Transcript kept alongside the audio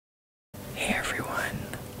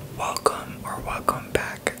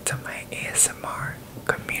ASMR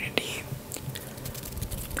community.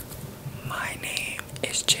 My name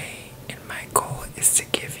is Jay, and my goal is to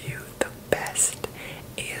give you the best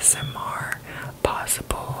ASMR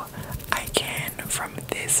possible I can from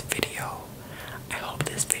this video. I hope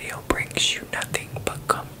this video brings you nothing but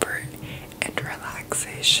comfort and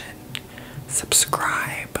relaxation.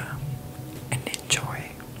 Subscribe and enjoy.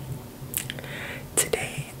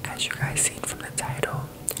 Today, as you guys seen from the title,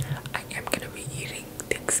 I am gonna be eating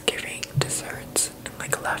Thanksgiving desserts and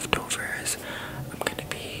like leftovers. I'm gonna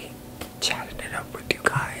be chatting it up with you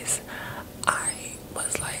guys. I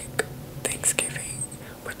was like Thanksgiving,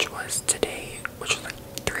 which was today, which was like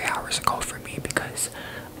 3 hours ago for me because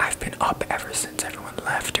I've been up ever since everyone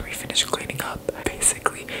left and we finished cleaning up.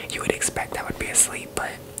 Basically, you would expect I would be asleep,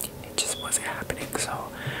 but it just wasn't happening.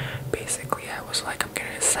 So basically I was like, I'm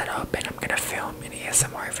gonna set up and I'm gonna film an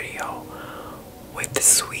ASMR video with the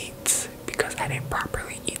sweets because I didn't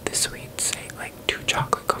properly eat the sweets, like 2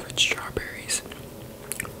 chocolate covered strawberries.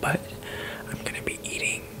 But I'm gonna be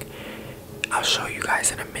eating, I'll show you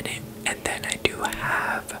guys in a minute. And then I do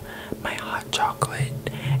have my hot chocolate,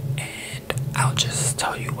 and I'll just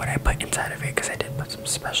tell you what I put inside of it because I did put some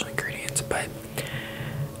special ingredients. But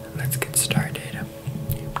let's get started.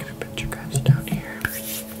 I'm gonna put you guys down here.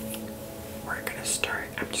 We're gonna start.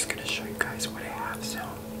 I'm just gonna show you guys what I have. So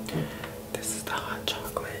this is the hot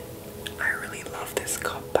chocolate. I really love this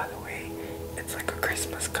cup, by the way. It's like a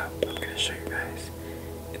Christmas cup. I'm gonna show you guys.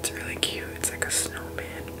 It's really cute. It's like a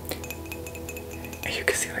snowman. And you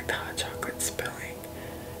can see like the hot chocolate spilling.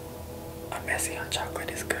 A messy hot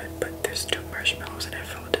chocolate is good, but there's 2 marshmallows and I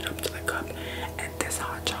filled it up to the cup. And this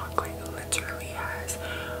hot chocolate literally has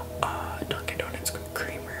Dunkin' Donuts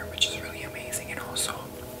creamer, which is really amazing, and also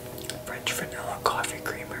French vanilla coffee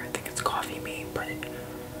creamer. I think it's coffee mate, but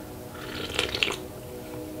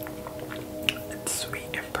it's sweet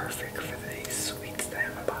and perfect for these sweets that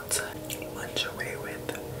I'm about to munch away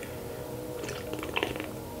with.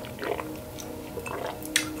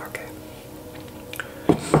 Okay.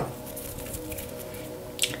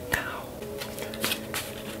 Now,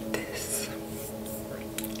 this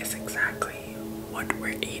is exactly what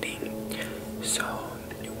we're eating. So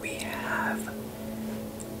we have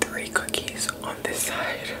 3 cookies on this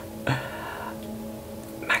side,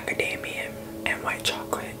 macadamia and white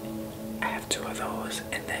chocolate. I have 2 of those,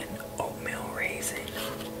 and then oatmeal raisin,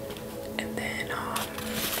 and then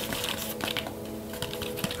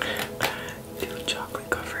 2 chocolate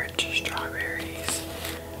covered strawberries.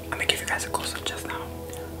 I'm gonna give you guys a close up just now.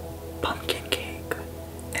 Pumpkin cake,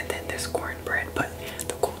 and then this cornbread. But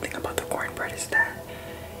the cool thing about the cornbread is that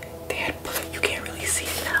they had put, you can't really see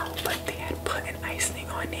it now, but they had put an icing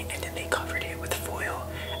on it and then they covered it with foil,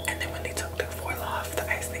 and then when they took the foil off, the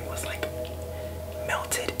icing was like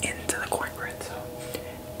melted into the cornbread. So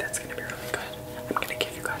that's gonna be really good. I'm gonna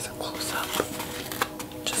give you guys a close up.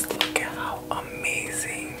 Just look at how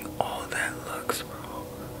amazing all that looks, bro.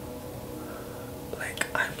 Like,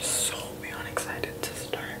 I'm so beyond excited to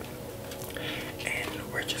start. And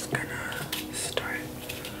we're just gonna start.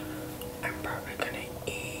 I'm probably gonna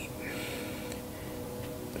eat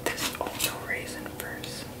this oatmeal raisin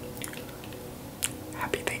first.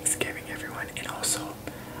 Happy Thanksgiving, everyone. And also,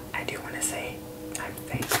 I do want to say I'm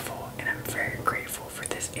thankful and I'm very grateful for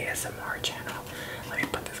this ASMR channel. Let me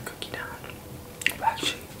put this cookie down. Well,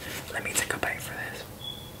 actually, let me take a bite for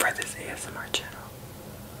this ASMR channel.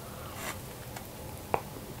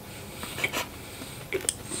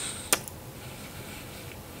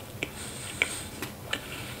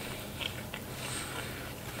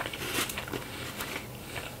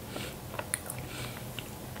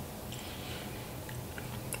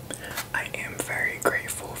 I am very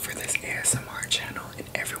grateful for this ASMR channel and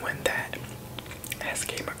everyone that has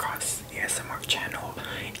came across the ASMR channel.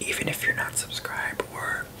 Even if you're not subscribed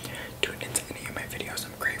or tuned into any of my videos,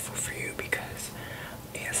 I'm grateful for you because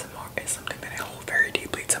ASMR is something that I hold very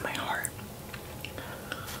deeply to my heart.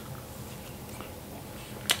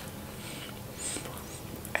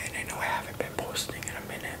 And I know I haven't been posting in a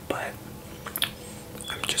minute, but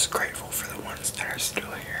I'm just grateful for the ones that are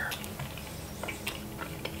still here.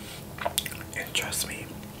 And trust me,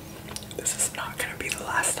 this is not gonna be the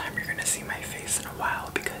last time you're gonna see my face in a while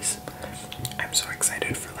because I'm so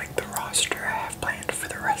excited for like the roster I have planned for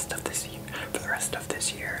the rest of this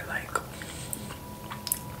year. Like,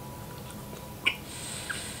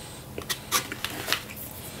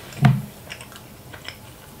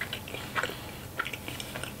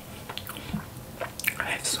 I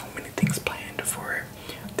have so many things planned for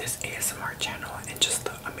this ASMR channel and just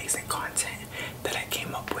the amazing content that I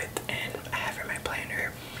came up with and I have in my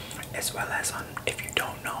planner, as well as on, if you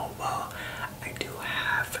don't know, well, I do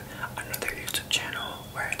have another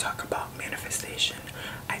where I talk about manifestation.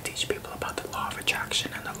 I teach people about the law of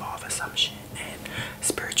attraction and the law of assumption and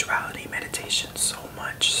spirituality, meditation, so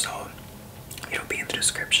much. So it'll be in the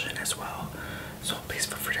description as well. So please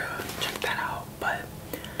feel free to check that out. But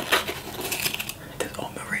this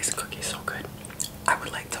oatmeal raisin cookie is so good. I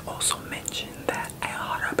would like to also mention that I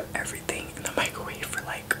hot up everything in the microwave for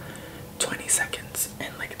like 20 seconds,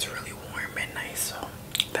 and like it's really warm and nice, so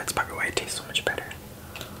that's probably why it tastes so much better.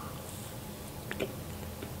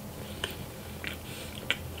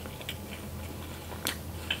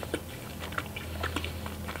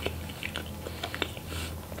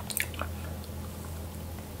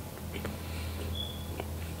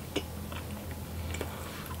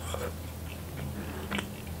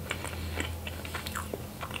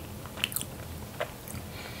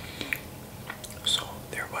 So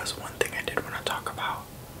there was one thing I did want to talk about.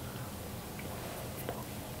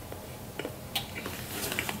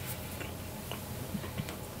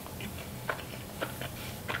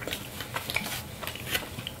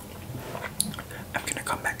 I'm gonna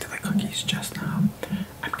come back to the cookies just now.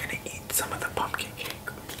 I'm gonna eat some of the pumpkin cake.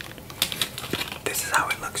 This is how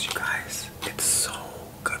it looks, you guys. It's so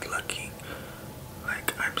good looking.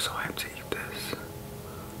 Like, I'm so hyped to eat this.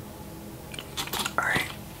 Alright,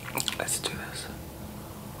 let's do this.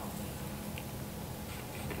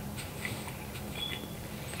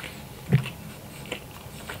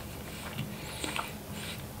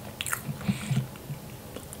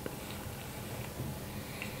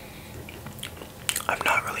 I'm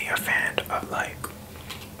not really a fan of like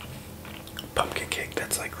pumpkin cake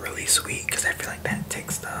that's like really sweet, because I feel like that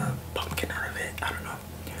takes the pumpkin out of it. I don't know,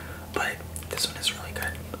 but this one is really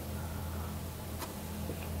good.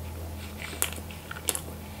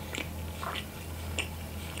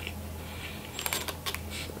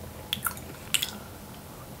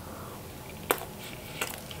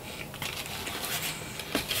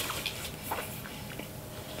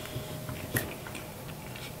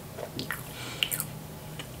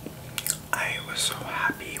 I was so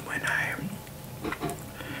happy when I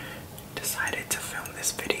decided to film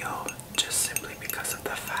this video, just simply because of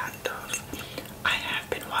the fact of I have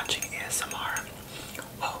been watching ASMR.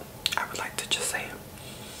 Well, I would like to just say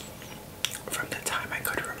from the time I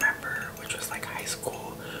could remember, which was like high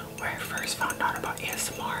school, where I first found out about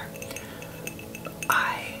ASMR,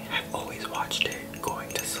 I have always watched it going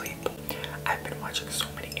to sleep. I've been watching so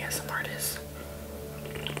many ASMR artists.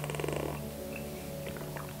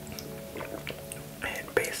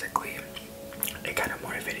 And basically, it kind of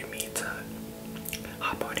motivated me to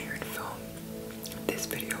hop on here and film this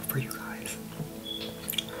video for you guys.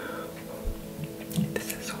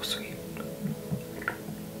 This is so sweet.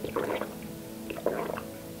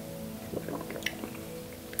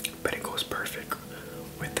 But it goes perfect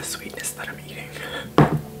with the sweetness that I'm eating.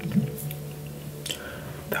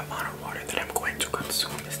 The amount of water that I'm going to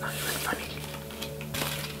consume is not even funny.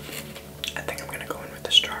 I think I'm gonna go in with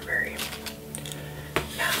the strawberry.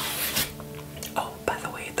 Now, oh, by the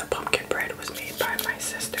way, the pumpkin bread was made by my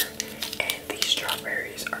sister, and these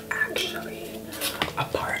strawberries are actually a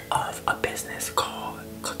part of a business called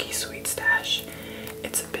Cookie Sweet Stash.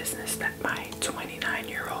 It's a business that my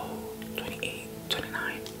 29-year-old, 28,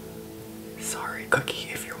 29, sorry Cookie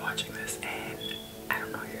if you're watching this, and I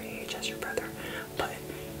don't know your age as your brother, but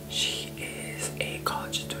she is a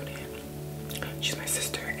college student. She's my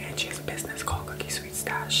sister, and she has a business called Cookie Sweet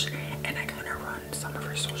Stash, and I kind of run some of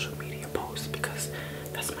her social media posts because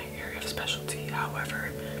that's my area of specialty.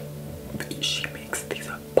 However, she makes these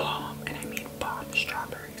a bomb, and I mean bomb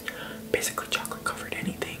strawberries, basically chocolate covered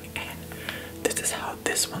anything, and this is how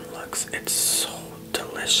this one looks. It's so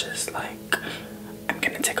delicious. Like, I'm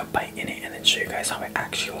gonna take a bite in it and then show you guys how it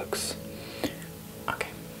actually looks. Okay,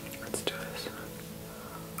 let's do this.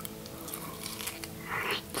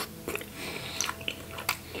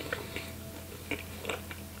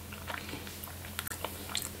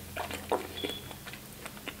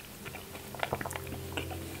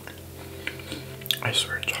 I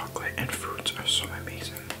swear chocolate and fruits are so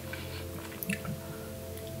amazing.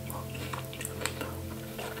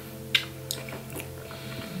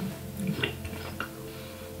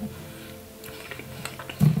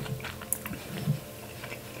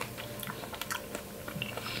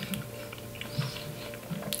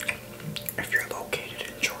 If you're located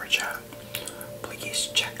in Georgia, please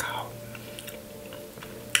check out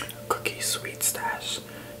Cookie Sweet Stash.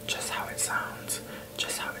 Just how it sounds,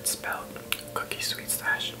 just how it's spelled. Cookie Sweet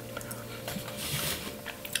Stash.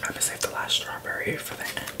 I'm gonna save the last strawberry for the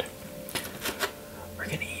end. We're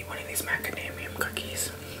gonna eat one of these macadamia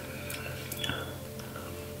cookies.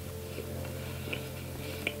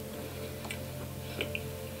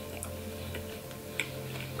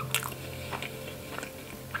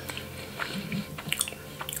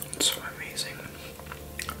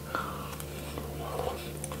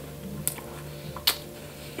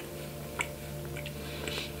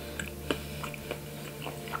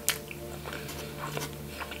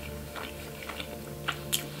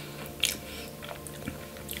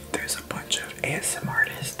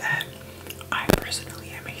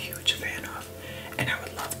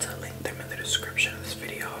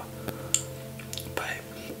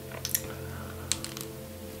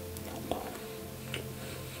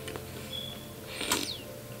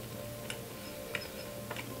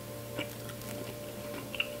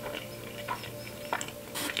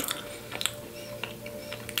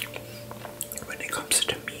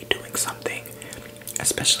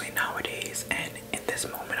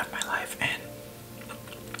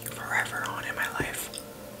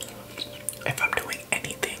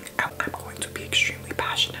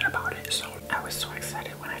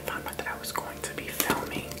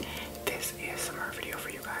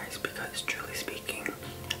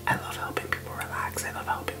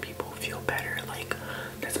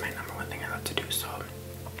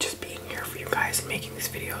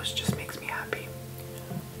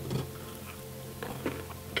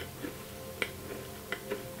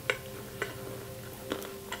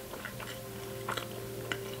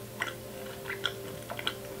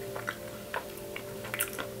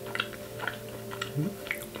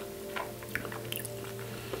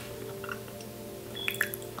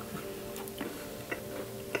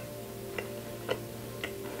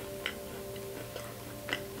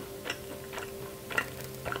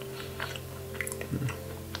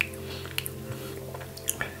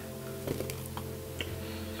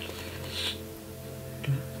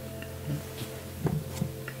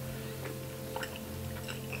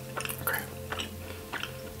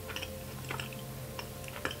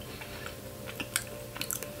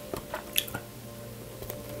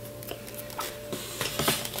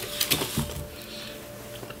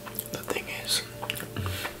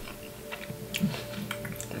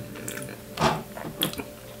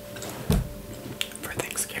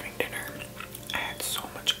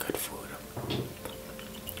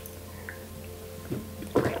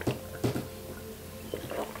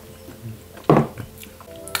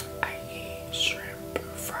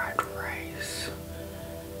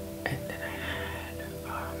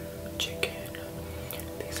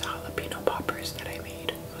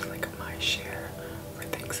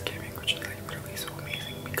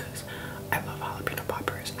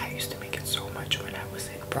 much when I was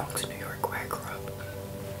in Bronx, New York, where I grew up.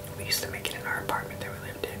 We used to make it in our apartment that we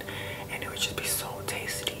lived in, and it would just be so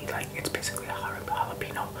tasty. Like, it's basically a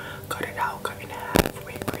jalapeno, cut it out, cut in half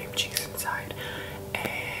with cream cheese inside,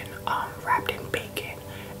 and wrapped in bacon,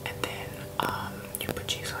 and then you put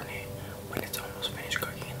cheese on it when it's almost finished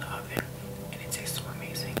cooking in the oven, and it tastes so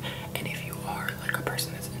amazing. And if you are like a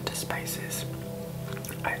person that's into spices,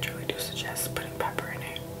 I truly do suggest putting pepper in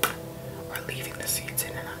it, or leaving the seeds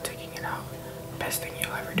in and not taking it out. Best thing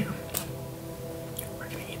you'll ever do. We're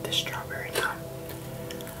gonna eat this strawberry now.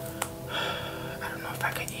 I don't know if I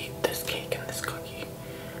could eat this cake and this cookie,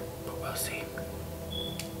 but we'll see.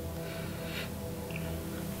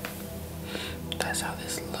 That's how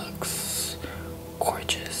this looks.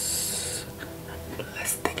 Gorgeous.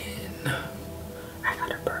 Let's dig in. I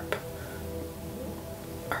gotta burp.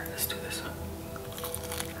 Alright, let's do this.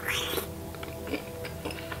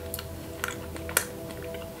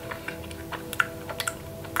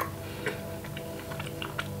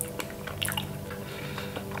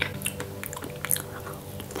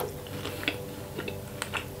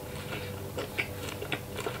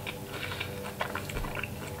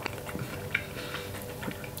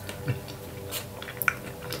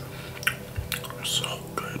 So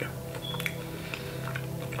good.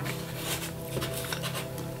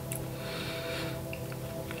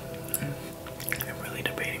 I'm really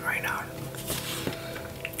debating right now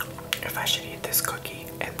if I should eat this cookie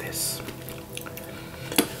and this.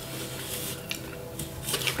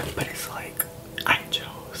 But it's like, I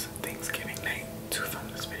chose Thanksgiving night to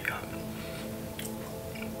film this video.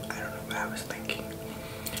 I don't know what I was thinking,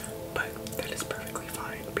 but that is perfectly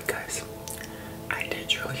fine because I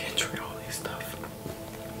did really enjoy all this stuff.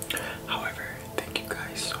 However, thank you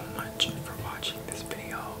guys so much for watching this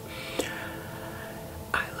video.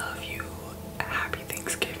 I love you. Happy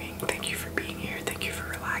Thanksgiving. Thank you for being here. Thank you for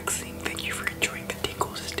relaxing. Thank you for enjoying the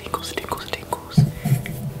tingles, tingles, tingles, tingles.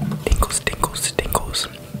 Tingles, tingles, tingles.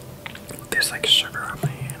 There's like sugar on my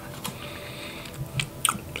hand.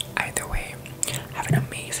 Either way, have an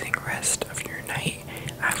amazing rest of your night,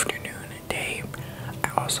 afternoon, day.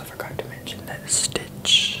 I also forgot to mention that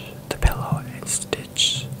Stitch, the pillow, and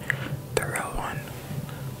Stitch, the real one,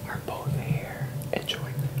 are both here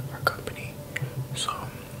enjoying our company. So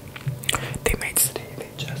they might stay, they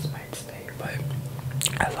just might stay, but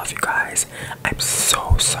I love you guys. I'm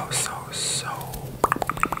so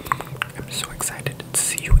excited to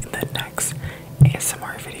see you in the next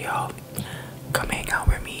ASMR video. Come hang out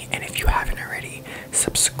with me, and if you haven't already,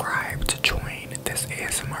 subscribe to join this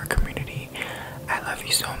ASMR community. I love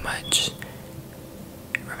you so much.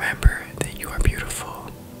 Remember that you are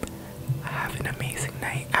beautiful. Have an amazing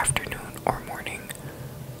night, afternoon, or morning.